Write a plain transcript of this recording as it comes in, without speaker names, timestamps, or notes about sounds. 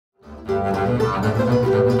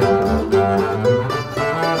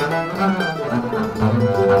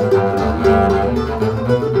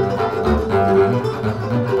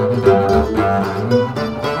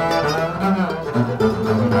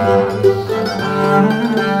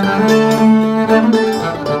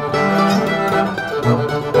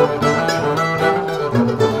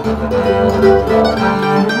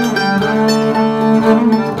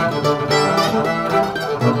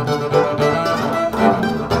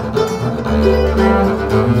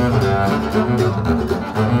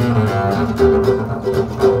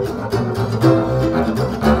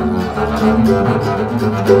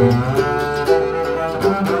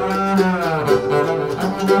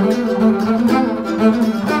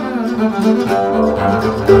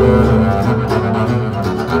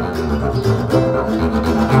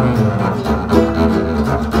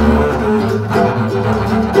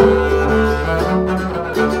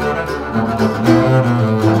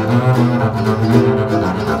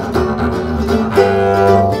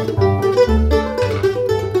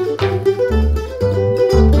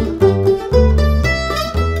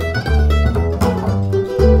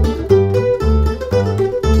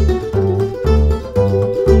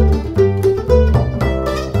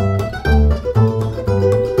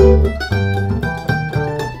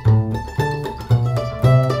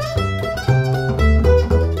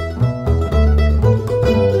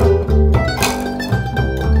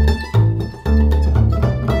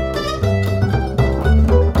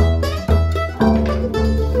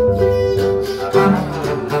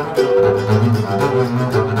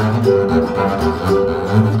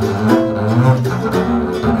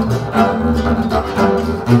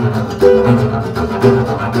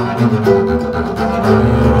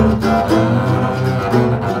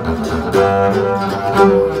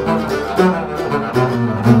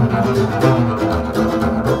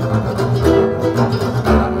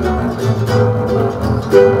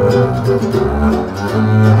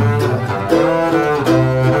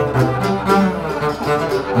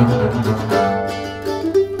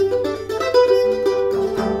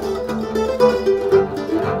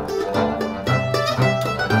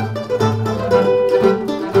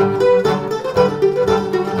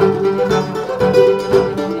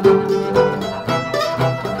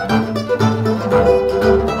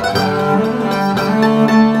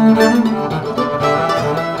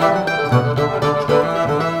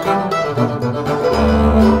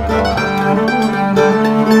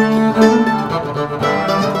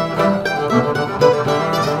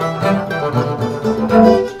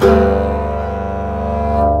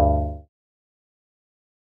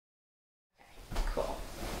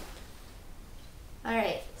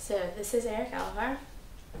This is Erik Alvar.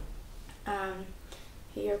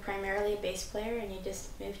 You're primarily a bass player and you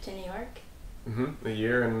just moved to New York? A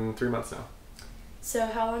year and 3 months now. So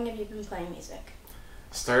how long have you been playing music?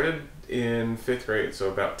 Started in 5th grade, so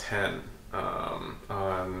about 10,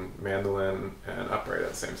 on mandolin and upright at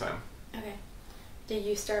the same time. Okay. Did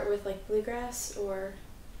you start with like bluegrass or?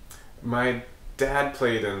 My dad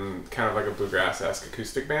played in kind of like a bluegrass-esque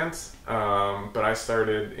acoustic band, but I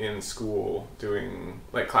started in school doing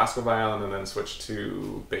like classical violin and then switched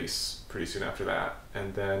to bass pretty soon after that.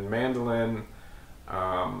 And then mandolin,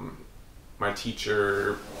 my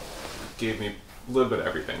teacher gave me a little bit of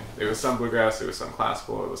everything. It was some bluegrass, it was some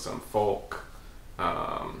classical, it was some folk,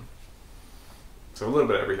 so a little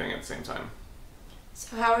bit of everything at the same time.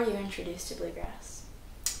 So how were you introduced to bluegrass?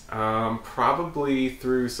 Probably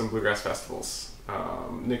through some bluegrass festivals.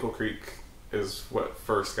 Nickel Creek is what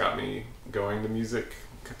first got me going to music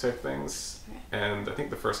type things. Right. And I think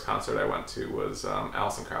the first concert I went to was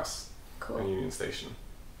Alison Krauss in Union Station.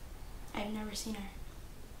 I've never seen her.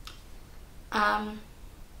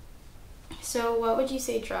 So what would you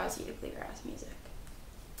say draws you to bluegrass music?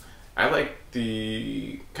 I like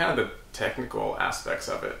the kind of the technical aspects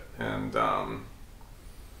of it, and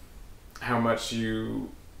how much you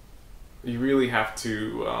really have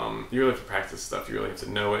to practice stuff. You really have to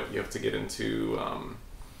know it. You have to get into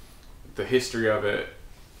the history of it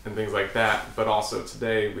and things like that. But also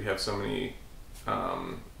today we have so many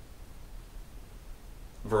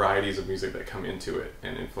varieties of music that come into it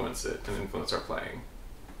and influence our playing.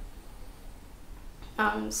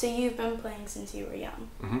 So you've been playing since you were young.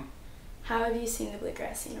 Mm-hmm. How have you seen the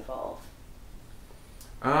bluegrass scene evolve?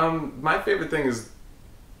 My favorite thing is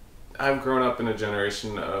I've grown up in a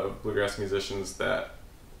generation of bluegrass musicians that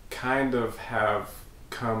kind of have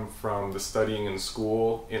come from the studying in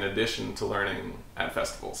school in addition to learning at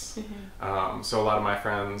festivals. Mm-hmm. So a lot of my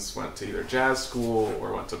friends went to either jazz school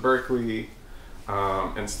or went to Berkeley,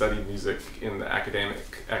 and study music in the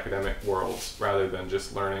academic world rather than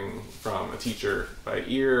just learning from a teacher by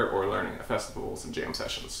ear or learning at festivals and jam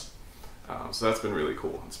sessions. So that's been really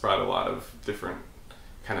cool. It's brought a lot of different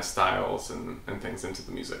kind of styles and things into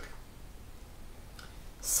the music.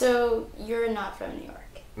 So you're not from New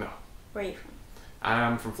York? No. Where are you from?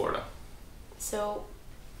 I'm from Florida. So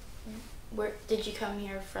where did you come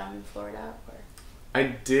here from, Florida? Or? I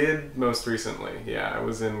did most recently, yeah. I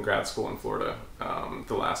was in grad school in Florida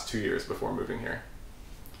the last 2 years before moving here.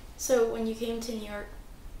 So when you came to New York,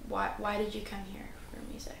 why did you come here for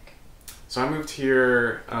music? So I moved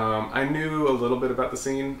here, I knew a little bit about the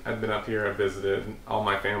scene. I'd been up here, I visited. All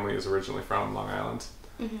my family is originally from Long Island.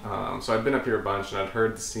 Mm-hmm. So I'd been up here a bunch and I'd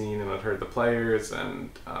heard the scene and I'd heard the players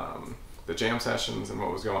and the jam sessions and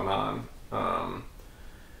what was going on.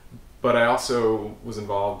 But I also was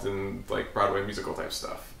involved in like Broadway musical type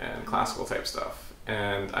stuff and classical type stuff.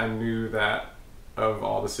 And I knew that of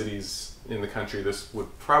all the cities in the country, this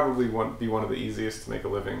would probably be one of the easiest to make a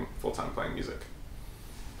living full-time playing music.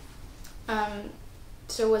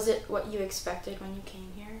 So was it what you expected when you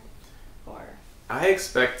came here, or? I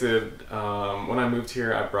expected, when I moved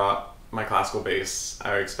here, I brought my classical bass.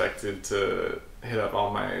 I expected to hit up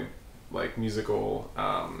all my like musical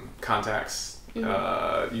contacts,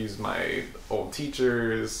 mm-hmm. Use my old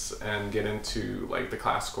teachers and get into like the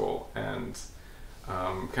classical and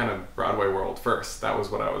kind of Broadway world first. That was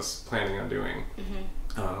what I was planning on doing.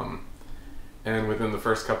 Mm-hmm. And within the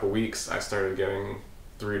first couple weeks, I started getting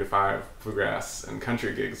 3 to 5 bluegrass and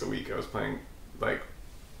country gigs a week. I was playing like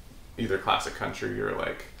either classic country or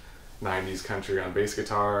like 90s country on bass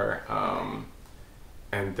guitar,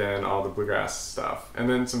 and then all the bluegrass stuff, and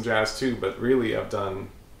then some jazz too. But really, I've done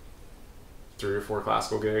 3 or 4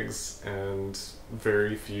 classical gigs and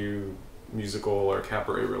very few musical or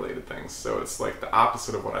cabaret related things. So it's like the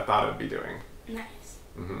opposite of what I thought I'd be doing. Nice.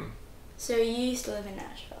 Mm-hmm. So you used to live in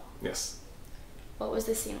Nashville. Yes. What was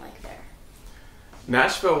the scene like there?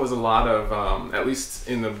 Nashville was a lot of, at least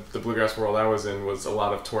in the bluegrass world I was in, was a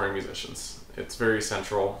lot of touring musicians. It's very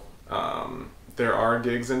central. There are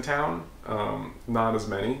gigs in town, not as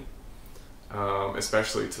many,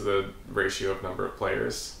 especially to the ratio of number of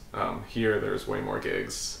players. Here there's way more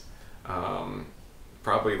gigs,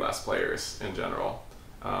 probably less players in general,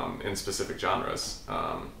 in specific genres.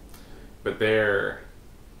 But there,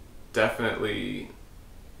 definitely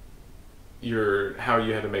how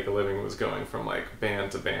you had to make a living was going from like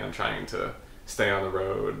band to band, trying to stay on the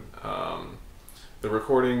road. The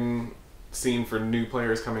recording scene for new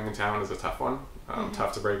players coming in town is a tough one, mm-hmm.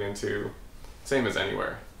 tough to break into, same as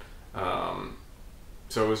anywhere.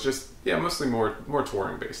 So it was just, yeah, mostly more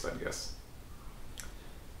touring based, I guess.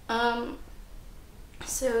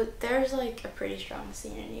 So there's like a pretty strong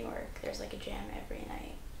scene in New York. There's like a jam every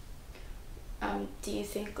night. Do you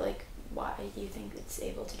think like, why do you think it's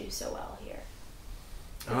able to do so well here?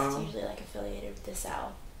 It's usually like affiliated with the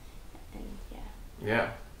South, and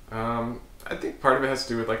yeah. Yeah, I think part of it has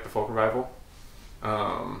to do with like the folk revival,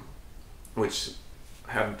 which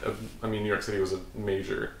had, New York City was a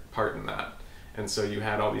major part in that, and so you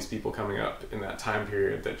had all these people coming up in that time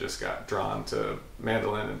period that just got drawn to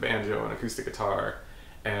mandolin and banjo and acoustic guitar,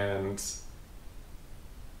 and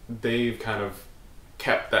they've kind of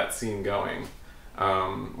kept that scene going.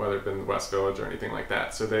 Whether it been the West Village or anything like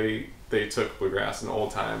that. So they took bluegrass and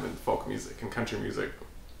old time and folk music and country music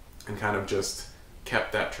and kind of just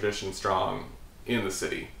kept that tradition strong in the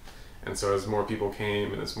city. And so as more people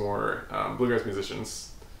came and as more bluegrass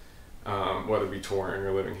musicians, whether it be touring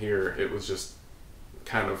or living here, it was just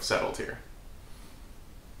kind of settled here.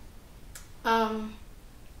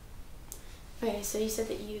 Okay, so you said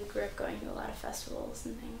that you grew up going to a lot of festivals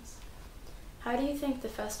and things. How do you think the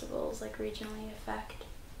festivals like regionally affect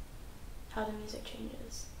how the music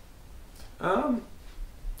changes?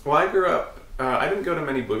 Well, I grew up, I didn't go to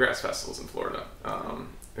many bluegrass festivals in Florida.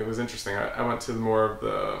 It was interesting. I went to more of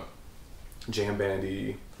the jam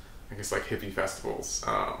bandy, I guess like hippie festivals.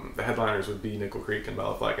 The headliners would be Nickel Creek and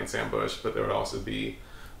Bella Fleck and Sam Bush, but there would also be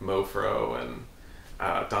Mofro and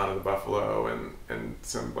Dawn of the Buffalo and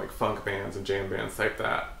some like funk bands and jam bands type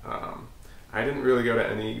that. I didn't really go to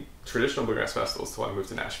any traditional bluegrass festivals till I moved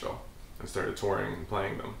to Nashville and started touring and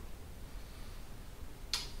playing them.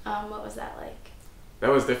 What was that like? That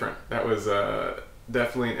was different. That was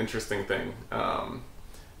definitely an interesting thing.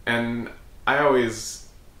 And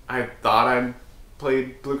I thought I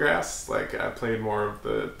played bluegrass. Like I played more of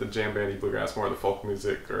the jam bandy bluegrass, more of the folk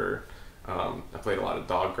music, or I played a lot of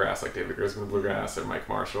dog grass, like David Grisman bluegrass or Mike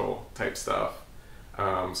Marshall type stuff.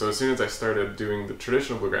 So as soon as I started doing the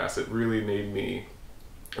traditional bluegrass, it really made me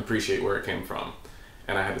appreciate where it came from.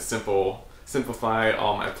 And I had a simple simplify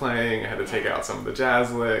all my playing. I had to take out some of the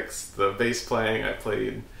jazz licks, the bass playing. I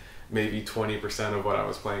played maybe 20% of what I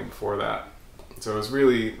was playing before that. So it was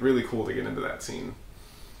really, really cool to get into that scene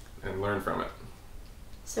and learn from it.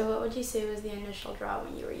 So what would you say was the initial draw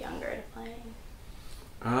when you were younger to playing?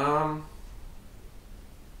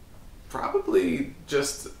 Probably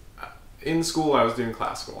just in school I was doing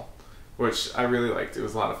classical, which I really liked. It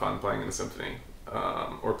was a lot of fun playing in a symphony,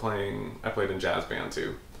 I played in jazz band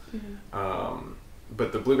too.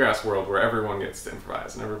 But the bluegrass world, where everyone gets to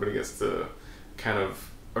improvise and everybody gets to kind of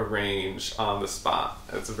arrange on the spot,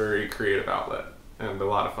 it's a very creative outlet and a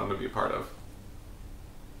lot of fun to be a part of.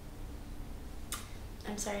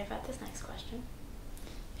 I'm sorry about this next question.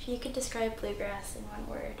 If you could describe bluegrass in one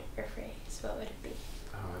word or phrase, what would it be?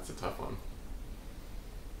 Oh, that's a tough one.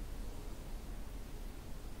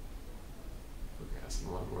 Bluegrass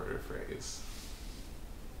in one word or phrase.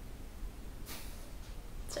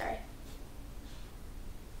 Sorry.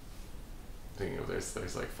 Thinking of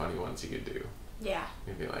there's like funny ones you could do. Yeah.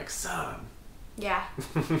 Maybe like sun. Yeah.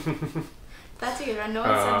 That's a good one. No one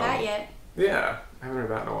said that yet. Yeah, I haven't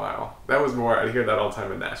heard that in a while. That was more, I hear that all the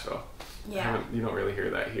time in Nashville. Yeah. You don't really hear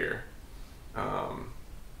that here. I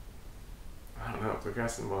don't know,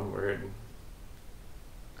 bluegrass in one word.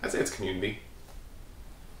 I'd say it's community.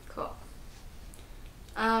 Cool.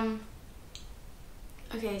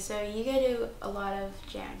 Okay, so you go to a lot of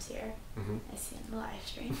jams here. I see in the live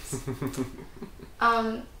streams.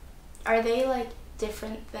 Are they like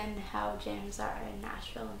different than how jams are in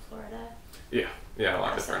Nashville and Florida? Yeah, a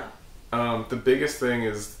lot different. The biggest thing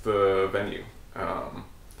is the venue.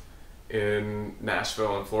 In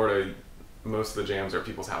Nashville and Florida, most of the jams are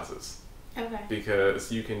people's houses. Okay.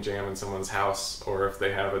 Because you can jam in someone's house, or if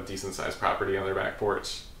they have a decent sized property on their back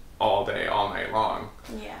porch, all day, all night long.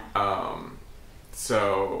 Yeah.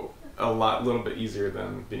 So a little bit easier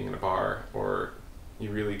than being in a bar, or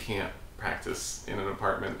you really can't practice in an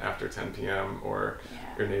apartment after 10 p.m. or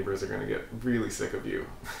your neighbors are going to get really sick of you.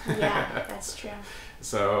 Yeah, that's true.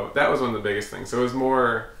 So that was one of the biggest things. So it was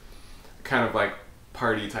more kind of like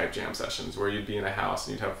party type jam sessions where you'd be in a house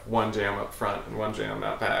and you'd have one jam up front and one jam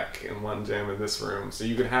out back and one jam in this room. So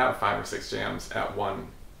you could have 5 or 6 jams at one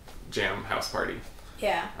jam house party.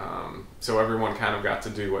 Yeah. So everyone kind of got to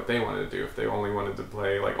do what they wanted to do. If they only wanted to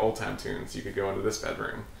play like old time tunes, you could go into this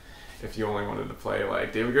bedroom. If you only wanted to play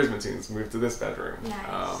like David Grisman tunes, move to this bedroom.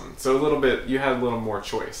 Nice. So you had a little more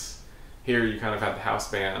choice. Here you kind of have the house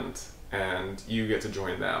band and you get to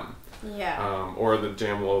join them. Yeah. Or the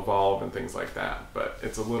jam will evolve and things like that. But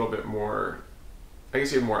it's a little bit more, I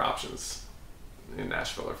guess you have more options in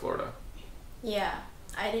Nashville or Florida. Yeah.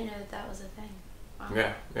 I didn't know that was a thing.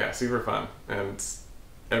 Wow. Yeah, super fun. And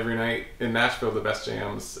every night in Nashville, the best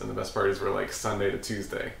jams and the best parties were like Sunday to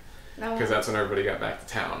Tuesday. Because that's when everybody got back to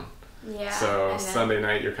town. Yeah. So Sunday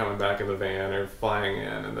night you're coming back in the van or flying in,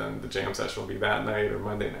 and then the jam session will be that night or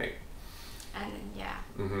Monday night. And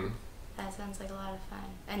then, that sounds like a lot of fun.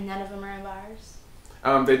 And none of them are in bars?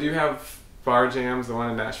 They do have bar jams. The one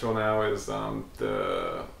in Nashville now is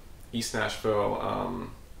the East Nashville,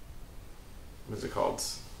 what is it called?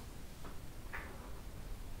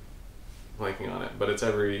 Blanking on it, but it's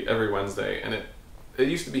every Wednesday, and it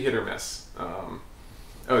used to be hit or miss.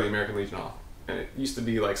 The American Legion Hall. And it used to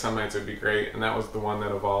be like some nights it would be great, and that was the one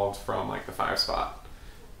that evolved from like the 5 spot.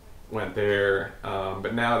 Went there,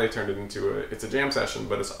 but now they turned it into it's a jam session,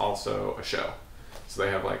 but it's also a show. So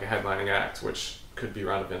they have like a headlining act, which could be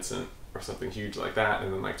Ron Vincent or something huge like that,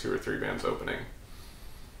 and then like 2 or 3 bands opening.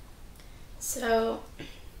 So,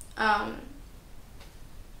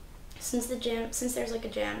 since there's like a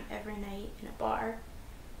jam every night in a bar,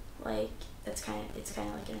 like it's kind of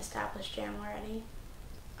like an established jam already.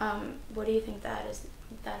 What do you think that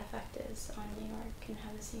effect is on New York and how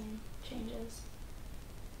the scene changes?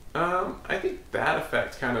 I think that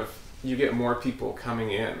effect kind of, you get more people coming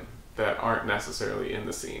in that aren't necessarily in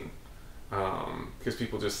the scene. Because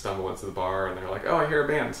people just stumble into the bar and they're like, oh, I hear a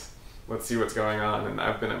band. Let's see what's going on. And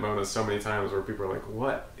I've been at Mona's so many times where people are like,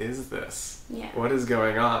 what is this? Yeah. What is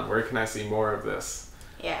going on? Where can I see more of this?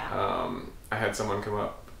 Yeah. I had someone come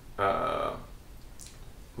up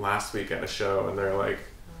last week at a show and they're like,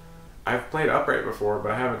 I've played upright before,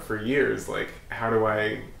 but I haven't for years. Like,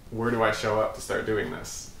 where do I show up to start doing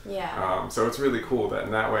this? Yeah. So it's really cool that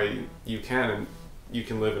in that way you can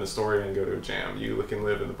live in Astoria and go to a jam. You can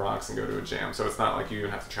live in the Bronx and go to a jam. So it's not like you even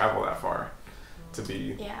have to travel that far to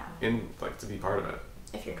be to be part of it.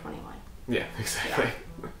 If you're 21. Yeah, exactly.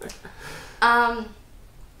 Yeah.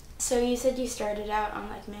 So you said you started out on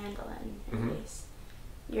like mandolin and bass.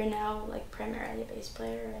 You're now like primarily a bass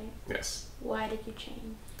player, right? Yes. Why did you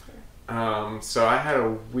change? So I had a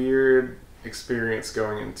weird experience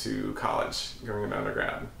going into college, going into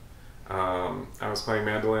undergrad. I was playing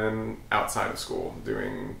mandolin outside of school,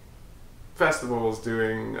 doing festivals,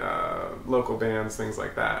 doing local bands, things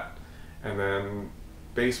like that. And then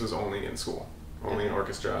bass was only in school, only in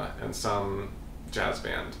orchestra and some jazz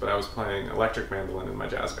band. But I was playing electric mandolin in my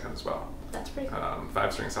jazz band as well. That's pretty cool.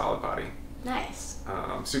 5-string solid body. Nice.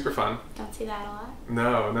 Super fun. Don't see that a lot.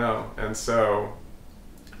 No. And so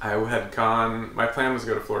I had gone, my plan was to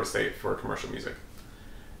go to Florida State for commercial music.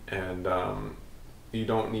 And you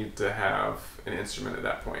don't need to have an instrument at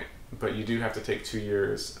that point, but you do have to take 2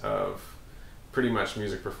 years of pretty much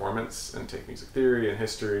music performance and take music theory and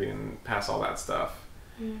history and pass all that stuff.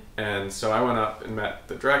 And so I went up and met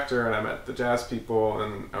the director and I met the jazz people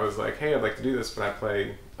and I was like, hey, I'd like to do this, but I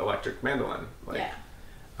play electric mandolin.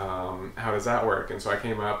 How does that work? And so I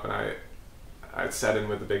came up and I sat in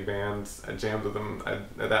with the big band. I jammed with them.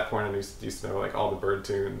 At that point, I used to know like all the bird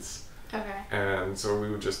tunes. Okay. And so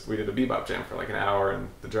we did a bebop jam for like an hour, and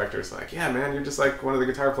the director's like, yeah, man, you're just like one of the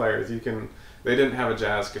guitar players. They didn't have a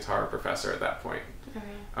jazz guitar professor at that point.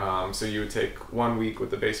 Okay. So you would take 1 week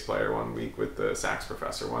with the bass player, 1 week with the sax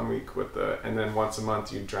professor, 1 week and then once a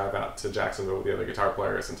month you'd drive out to Jacksonville with the other guitar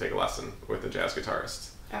players and take a lesson with the jazz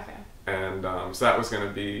guitarist. Okay. And so that was going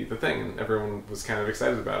to be the thing, and everyone was kind of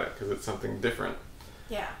excited about it because it's something different.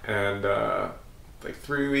 Yeah. And like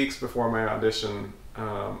 3 weeks before my audition,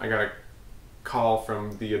 I got a call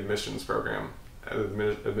from the admissions program,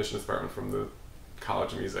 the admissions department from the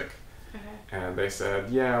College of Music. Okay. And they said,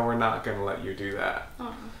 yeah, we're not going to let you do that.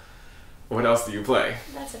 Oh. What else do you play?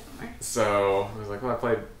 That's a bummer. So I was like, well, I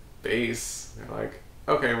played bass. They're like,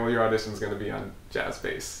 okay, well, your audition's going to be on jazz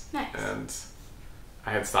bass. Nice. And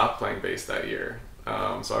I had stopped playing bass that year.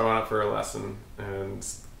 So I went up for a lesson and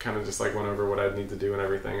kind of just like went over what I'd need to do and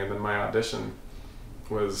everything. And then my audition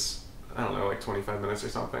was, I don't know, like 25 minutes or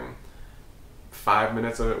something. 5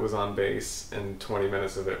 minutes of it was on bass and 20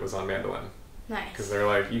 minutes of it was on mandolin. Nice. Because they're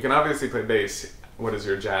like, you can obviously play bass. What is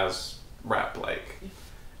your jazz rap like?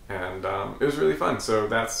 And it was really fun. So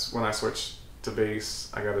that's when I switched to bass.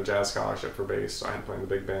 I got a jazz scholarship for bass, so I had played the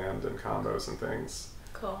big band and combos and things.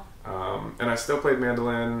 Cool. And I still played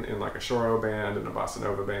mandolin in like a choro band and a bossa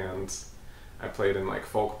nova band. I played in like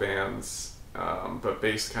folk bands, but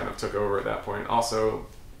bass kind of took over at that point. Also,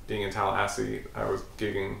 being in Tallahassee, I was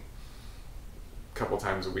gigging a couple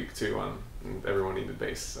times a week too, and everyone needed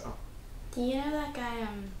bass. So. Do you know that guy,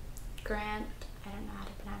 Grant? I don't know how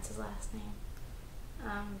to pronounce his last name.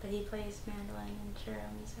 But he plays mandolin and choro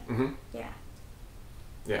music. Mm-hmm. Yeah.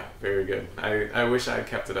 Yeah, very good. I wish I had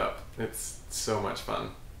kept it up. It's so much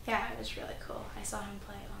fun. Yeah, it was really cool. I saw him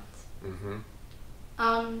play once.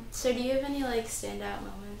 Mm-hmm. So do you have any like standout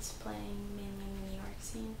moments playing mainly in the New York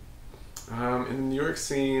scene? In the New York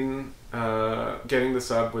scene, getting the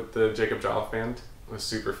sub with the Jacob Jolliffe band was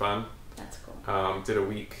super fun. That's cool. Did a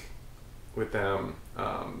week with them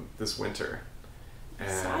this winter.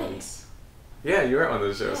 And yeah, you were at one of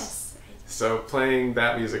those shows. Yes. So playing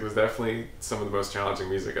that music was definitely some of the most challenging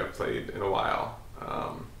music I've played in a while.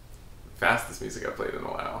 Fastest music I've played in a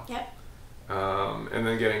while. Yep. And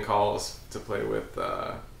then getting calls to play with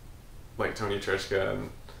like Tony Trischka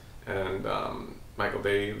and Michael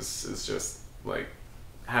Daves is just like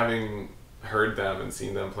having heard them and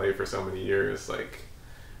seen them play for so many years. Like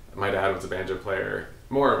my dad was a banjo player,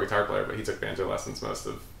 more a guitar player, but he took banjo lessons most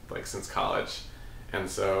of like since college. And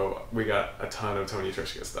so we got a ton of Tony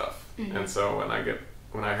Trischka stuff. Mm-hmm. And so when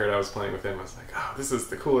I heard I was playing with him, I was like, oh, this is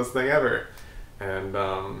the coolest thing ever. And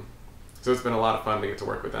so it's been a lot of fun to get to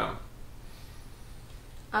work with them.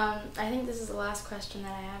 I think this is the last question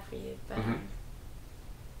that I have for you, but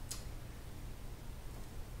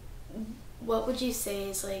what would you say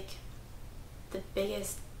is like the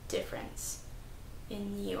biggest difference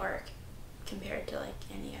in New York compared to like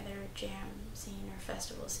any other jam scene or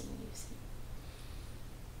festival scene you've seen?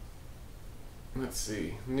 Let's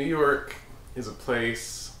see. New York is a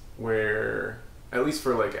place where, at least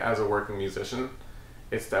for like as a working musician,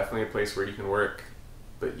 it's definitely a place where you can work,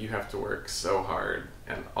 but you have to work so hard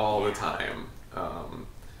and all the time.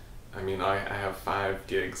 I mean, I have 5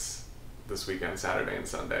 gigs this weekend, Saturday and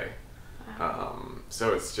Sunday. Wow.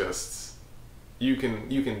 So it's just you can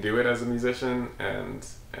do it as a musician, and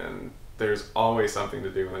there's always something to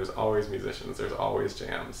do, and there's always musicians, there's always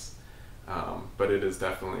jams. But it is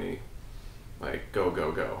definitely like go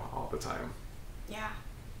all the time. Yeah,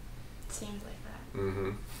 it seems like that.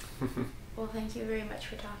 Mm-hmm. Well, thank you very much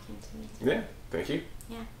for talking to me today. Yeah, thank you.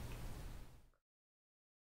 Yeah.